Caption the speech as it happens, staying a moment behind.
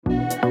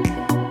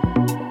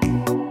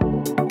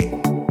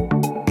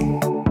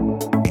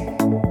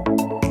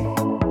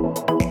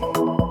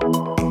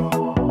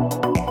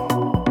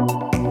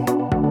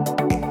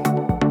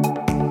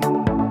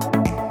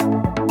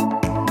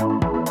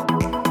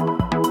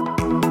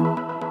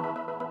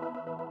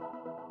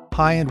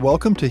Hi, and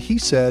welcome to He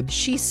Said,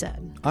 She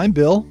Said. I'm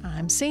Bill,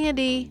 I'm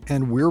Sandy.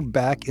 and we're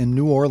back in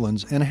New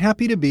Orleans and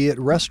happy to be at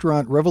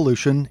Restaurant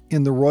Revolution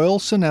in the Royal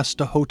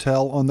Sonesta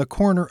Hotel on the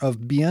corner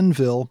of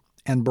Bienville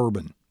and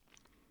Bourbon.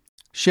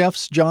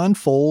 Chefs John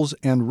Foles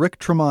and Rick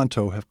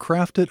Tremonto have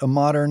crafted a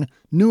modern,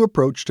 new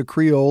approach to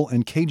Creole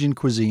and Cajun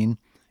cuisine,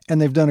 and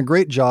they've done a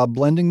great job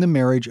blending the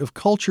marriage of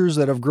cultures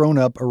that have grown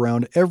up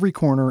around every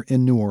corner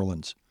in New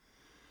Orleans.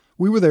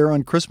 We were there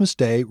on Christmas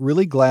Day,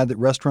 really glad that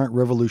Restaurant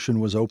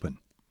Revolution was open.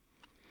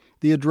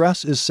 The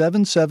address is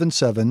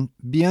 777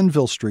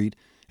 Bienville Street,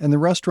 and the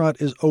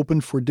restaurant is open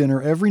for dinner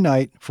every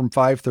night from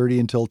 5:30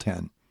 until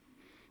 10.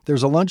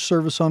 There's a lunch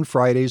service on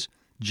Fridays,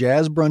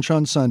 jazz brunch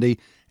on Sunday,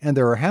 and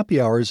there are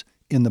happy hours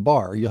in the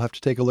bar. You'll have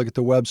to take a look at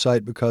the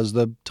website because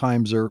the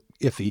times are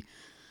iffy.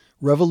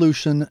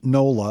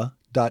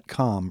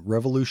 RevolutionNola.com.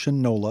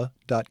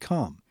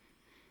 RevolutionNola.com.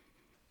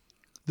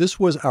 This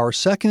was our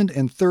second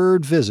and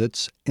third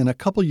visits in a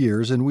couple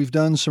years, and we've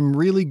done some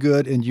really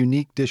good and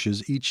unique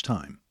dishes each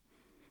time.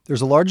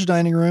 There's a large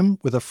dining room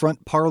with a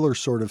front parlor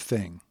sort of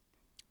thing.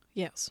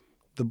 Yes.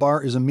 The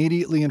bar is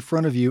immediately in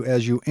front of you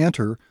as you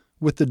enter,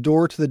 with the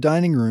door to the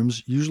dining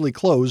rooms usually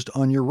closed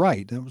on your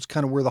right. That was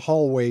kind of where the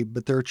hallway,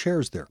 but there are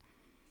chairs there.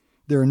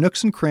 There are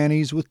nooks and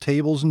crannies with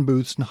tables and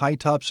booths and high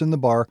tops in the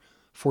bar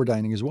for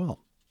dining as well.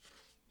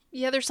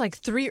 Yeah, there's like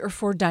 3 or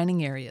 4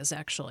 dining areas,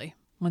 actually,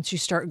 once you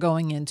start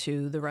going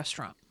into the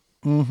restaurant.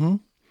 Mm-hmm.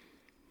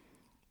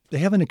 They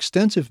have an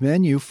extensive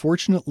menu.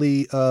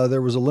 Fortunately, there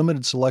was a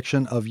limited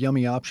selection of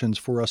yummy options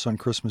for us on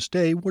Christmas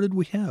Day. What did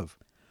we have?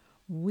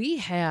 We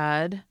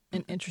had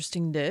an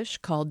interesting dish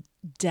called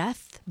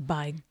Death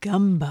by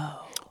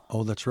Gumbo.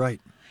 Oh, that's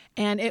right.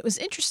 And it was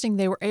interesting.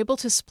 They were able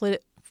to split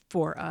it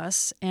for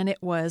us, and it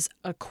was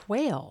a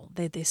quail.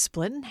 They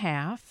split in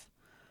half,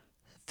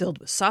 filled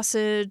with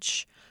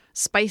sausage,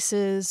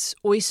 spices,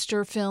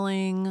 oyster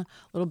filling,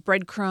 little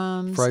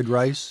breadcrumbs. Fried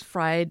rice,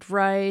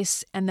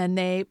 And then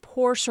they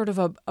pour sort of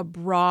a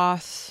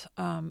broth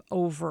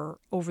over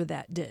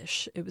that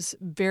dish. It was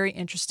very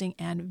interesting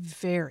and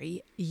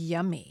very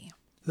yummy.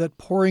 That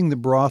pouring the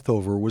broth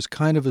over was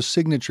kind of a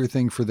signature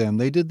thing for them.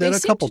 They did that a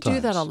couple times.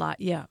 They seem to do that a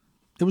lot, yeah.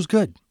 It was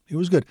good. It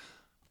was good.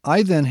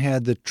 I then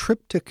had the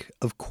triptych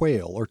of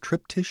quail, or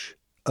triptych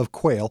of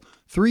quail,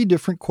 3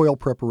 different quail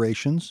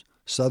preparations,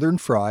 southern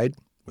fried,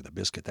 with a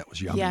biscuit. That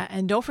was yummy. Yeah,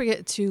 and don't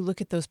forget to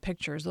look at those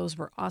pictures. Those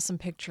were awesome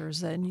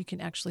pictures, and you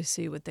can actually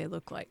see what they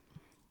look like.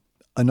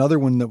 Another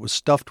one that was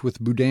stuffed with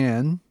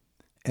boudin,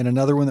 and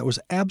another one that was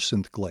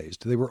absinthe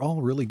glazed. They were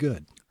all really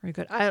good. Very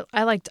good. I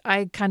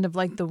kind of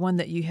liked the one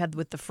that you had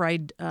with the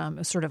fried,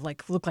 sort of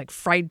like looked like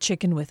fried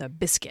chicken with a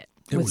biscuit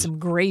some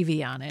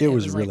gravy on it. It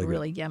was like really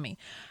really yummy.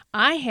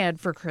 I had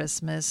for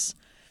Christmas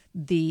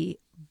the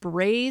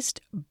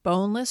braised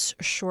boneless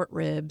short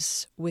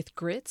ribs with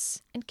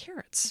grits and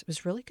carrots. It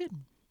was really good.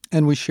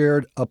 And we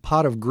shared a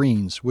pot of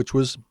greens, which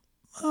was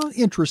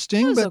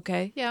interesting. It was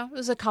okay. Yeah, it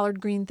was a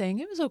collard green thing.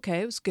 It was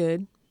okay. It was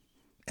good.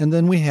 And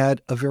then we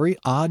had a very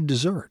odd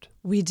dessert.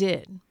 We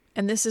did.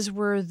 And this is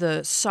where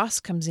the sauce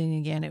comes in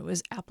again. It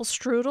was apple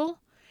strudel.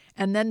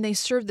 And then they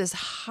served this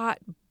hot,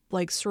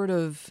 like sort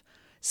of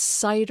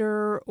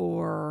cider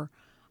or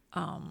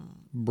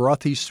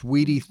brothy,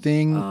 sweety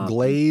thing,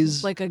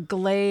 glaze. Like a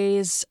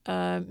glaze,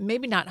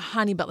 maybe not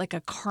honey, but like a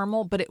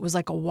caramel, but it was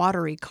like a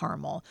watery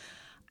caramel.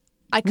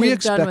 We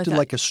expected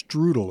like a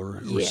strudel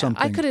or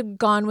something. I could have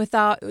done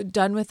without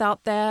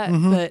that,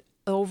 but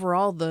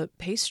overall the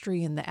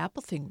pastry and the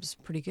apple thing was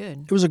pretty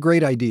good. It was a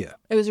great idea.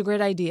 It was a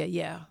great idea,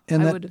 yeah.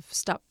 And I would have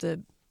stopped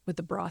with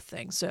the broth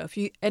thing. So if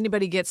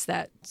anybody gets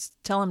that,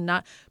 tell them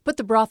not put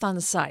the broth on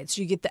the side,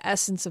 so you get the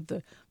essence of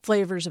the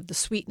flavors of the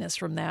sweetness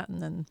from that,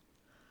 and then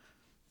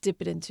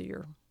dip it into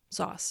your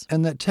sauce.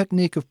 And that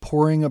technique of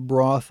pouring a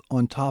broth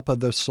on top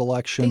of the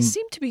selection. They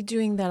seem to be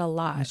doing that a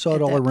lot. I saw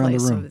it all around the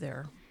room. Over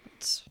there.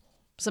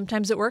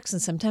 Sometimes it works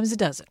and sometimes it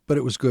doesn't. But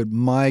it was good.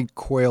 My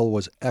quail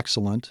was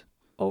excellent.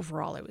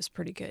 Overall, it was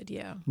pretty good,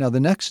 yeah. Now,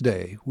 the next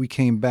day, we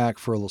came back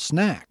for a little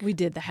snack. We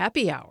did the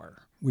happy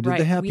hour. We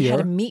had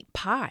a meat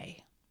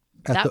pie.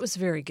 That was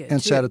very good,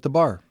 and too. sat at the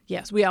bar.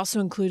 Yes, we also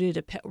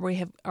included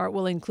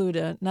we'll include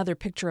another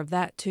picture of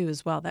that, too,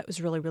 as well. That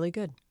was really, really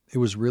good. It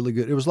was really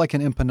good. It was like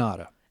an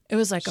empanada. It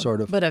was like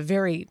but a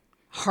very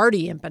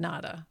hearty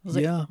empanada. It was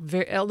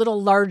a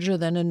little larger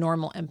than a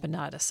normal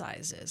empanada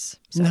size is.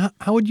 So. Now,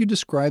 how would you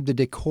describe the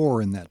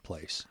decor in that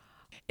place?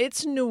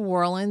 It's New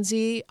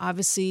Orleans-y.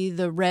 Obviously,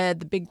 the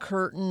big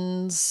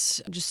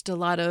curtains, just a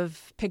lot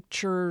of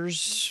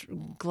pictures,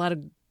 a lot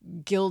of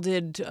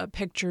gilded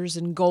pictures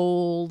in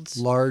gold.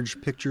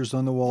 Large pictures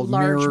on the wall,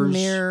 large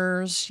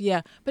mirrors.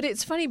 Yeah. But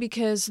it's funny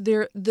because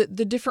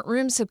the different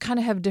rooms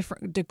have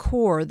different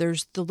decor.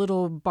 There's the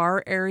little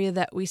bar area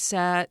that we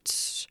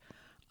sat.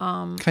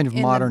 Kind of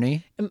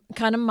modern-y.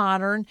 Kind of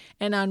modern.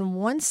 And on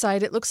one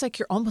side, it looks like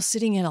you're almost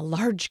sitting in a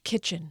large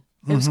kitchen.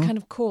 It was kind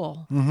of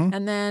cool. Mm-hmm.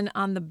 And then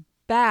on the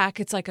back,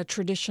 it's like a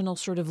traditional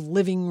sort of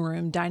living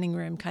room, dining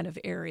room kind of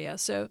area.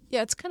 So,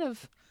 yeah, it's kind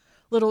of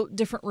little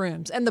different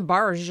rooms. And the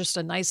bar is just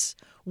a nice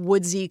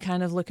woodsy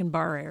kind of looking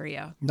bar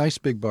area. Nice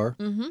big bar.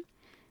 Mm-hmm.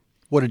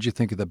 What did you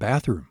think of the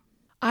bathroom?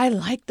 I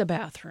like the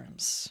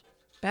bathrooms.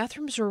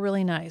 Bathrooms were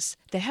really nice.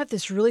 They had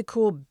this really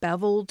cool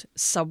beveled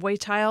subway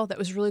tile that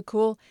was really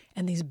cool,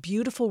 and these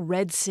beautiful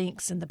red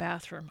sinks in the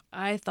bathroom.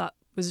 I thought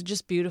was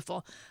just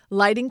beautiful.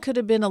 Lighting could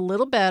have been a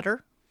little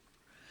better.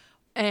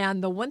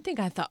 And the one thing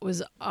I thought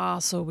was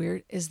also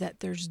weird is that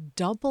there's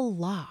double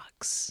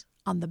locks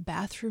on the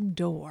bathroom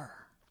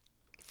door.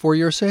 For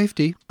your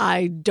safety.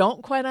 I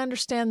don't quite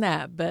understand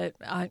that, but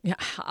yeah,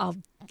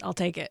 I'll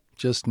take it.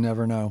 Just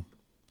never know.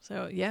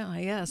 So, yeah,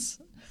 I guess.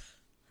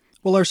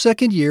 Well, our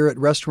second year at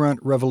Restaurant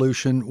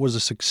Revolution was a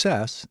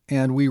success,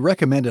 and we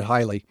recommend it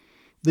highly.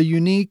 The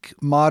unique,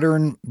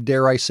 modern,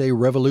 dare I say,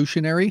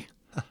 revolutionary,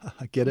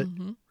 get it?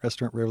 Mm-hmm.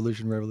 Restaurant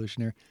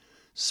revolutionary.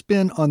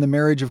 Spin on the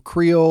marriage of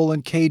Creole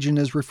and Cajun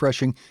is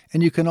refreshing,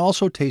 and you can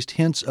also taste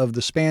hints of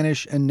the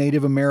Spanish and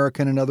Native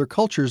American and other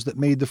cultures that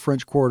made the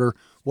French Quarter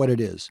what it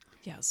is.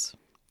 Yes.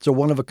 It's a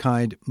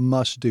one-of-a-kind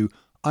must-do.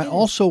 I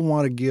also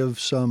want to give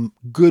some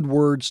good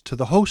words to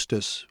the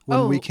hostess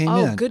when we came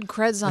in. Oh, good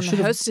creds on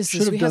the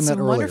hostesses. We had some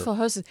wonderful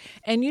hostesses.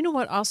 And you know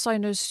what also I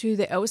noticed too?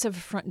 They always have a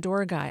front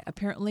door guy.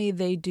 Apparently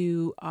they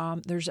do,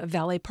 there's a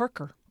valet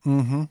parker.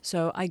 Mm-hmm.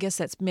 So I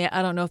guess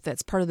I don't know if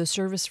that's part of the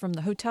service from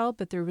the hotel,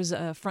 but there was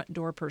a front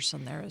door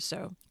person there.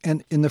 So.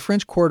 And in the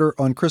French Quarter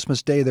on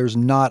Christmas Day, there's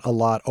not a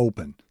lot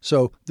open.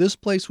 So this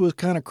place was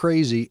kind of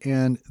crazy,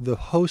 and the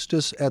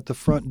hostess at the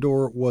front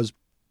door was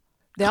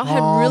They all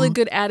had really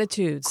good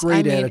attitudes.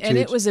 Great attitudes. And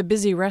it was a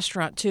busy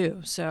restaurant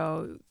too.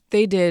 So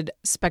they did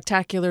a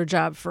spectacular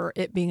job for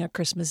it being a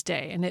Christmas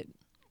day. And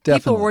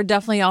people were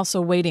definitely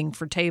also waiting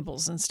for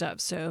tables and stuff.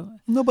 So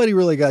nobody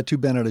really got too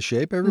bent out of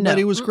shape.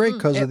 Everybody was great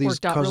because of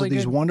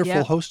these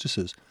wonderful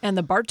hostesses. And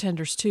the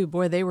bartenders too.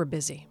 Boy, they were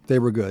busy. They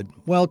were good.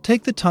 Well,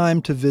 take the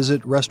time to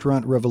visit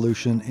Restaurant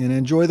Revolution and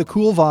enjoy the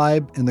cool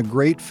vibe and the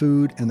great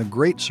food and the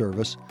great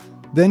service.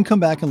 Then come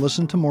back and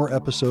listen to more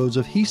episodes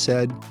of He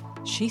Said,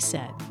 She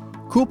Said.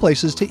 Cool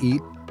places to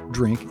eat,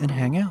 drink, and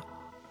hang out.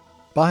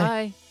 Bye.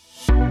 Bye.